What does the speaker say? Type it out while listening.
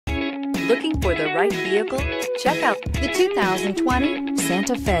Looking for the right vehicle? Check out the 2020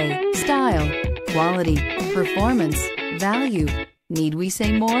 Santa Fe. Style, quality, performance, value. Need we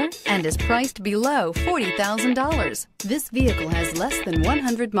say more? And is priced below $40,000. This vehicle has less than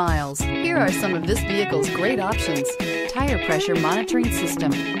 100 miles. Here are some of this vehicle's great options: tire pressure monitoring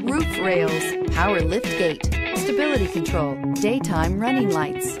system, roof rails, power lift gate, stability control, daytime running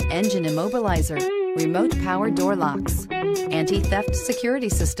lights, engine immobilizer, remote power door locks, anti-theft security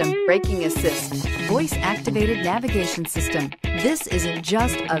system, braking assist, voice-activated navigation system. This isn't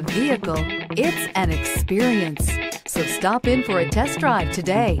just a vehicle, it's an experience. So stop in for a test drive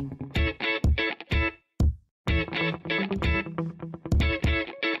today.